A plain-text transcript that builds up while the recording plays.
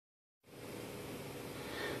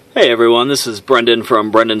Hey everyone, this is Brendan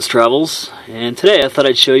from Brendan's Travels, and today I thought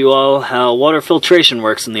I'd show you all how water filtration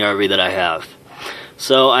works in the RV that I have.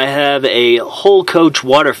 So I have a whole coach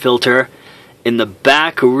water filter in the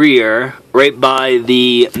back rear, right by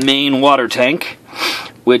the main water tank,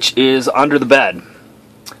 which is under the bed.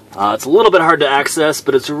 It's a little bit hard to access,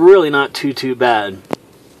 but it's really not too bad.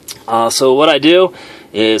 So what I do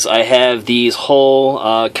is I have these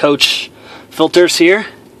whole coach filters here.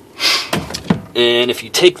 And if you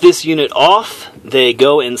take this unit off, they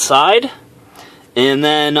go inside. And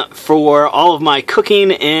then for all of my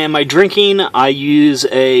cooking and my drinking, I use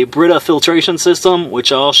a Brita filtration system, which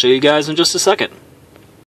I'll show you guys in just a second.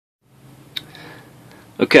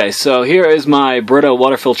 Okay, so here is my Brita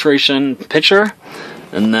water filtration pitcher.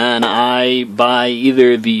 And then I buy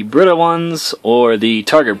either the Brita ones or the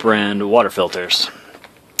Target brand water filters.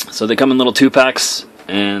 So they come in little 2-packs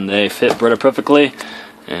and they fit Brita perfectly.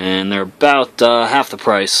 And they're about half the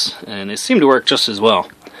price, and they seem to work just as well.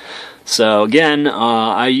 So again,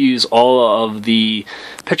 I use all of the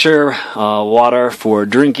pitcher water for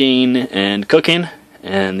drinking and cooking,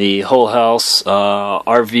 and the whole house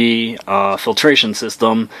RV filtration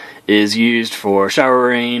system is used for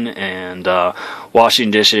showering and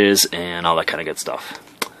washing dishes and all that kind of good stuff.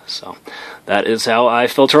 So that is how I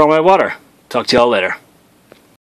filter all my water. Talk to y'all later.